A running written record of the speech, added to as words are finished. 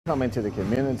Come into the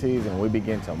communities and we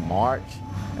begin to march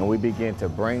and we begin to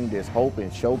bring this hope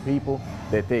and show people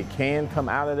that they can come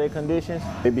out of their conditions.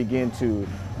 They begin to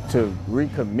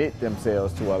recommit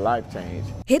themselves to a life change.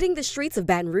 Hitting the streets of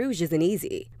Baton Rouge isn't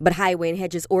easy, but Highway and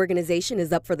Hedges organization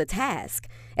is up for the task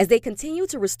as they continue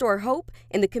to restore hope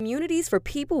in the communities for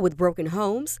people with broken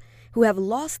homes who have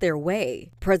lost their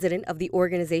way. President of the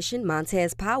organization,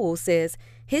 Montez Powell, says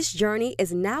his journey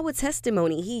is now a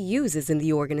testimony he uses in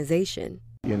the organization.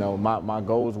 You know, my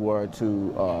goals were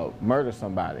to murder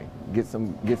somebody, get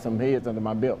some heads under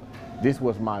my belt. This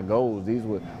was my goals.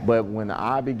 But when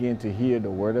I began to hear the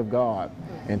word of God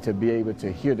and to be able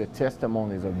to hear the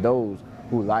testimonies of those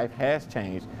whose life has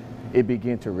changed, it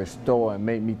began to restore and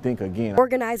make me think again.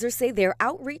 Organizers say their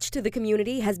outreach to the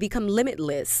community has become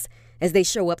limitless as they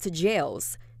show up to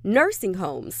jails, nursing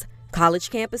homes,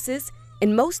 college campuses,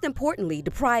 and most importantly,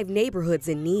 deprived neighborhoods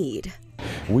in need.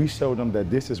 We showed them that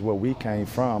this is where we came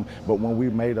from, but when we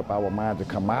made up our mind to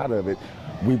come out of it,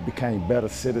 we became better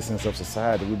citizens of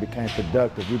society. We became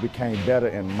productive. We became better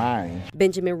in mind.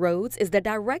 Benjamin Rhodes is the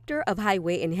director of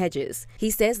Highway and Hedges.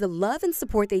 He says the love and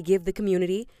support they give the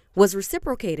community was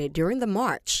reciprocated during the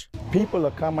march. People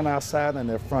are coming outside in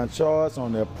their front yards,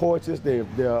 on their porches.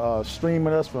 They're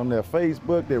streaming us from their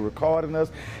Facebook. They're recording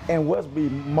us. And what's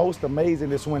most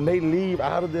amazing is when they leave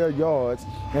out of their yards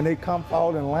and they come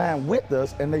fall in line with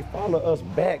us and they follow us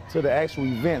back to the actual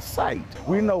event site.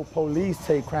 We know police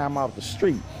take crime out of the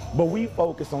street, but we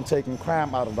focus on taking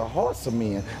crime out of the hearts of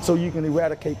men so you can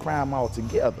eradicate crime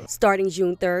altogether. Starting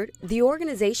June 3rd, the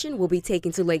organization will be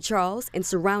taken to Lake Charles and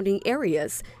surrounding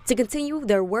areas to continue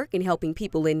their work in helping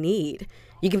people in need.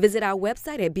 You can visit our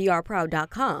website at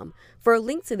brproud.com for a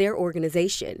link to their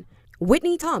organization.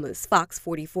 Whitney Thomas, Fox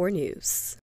 44 News.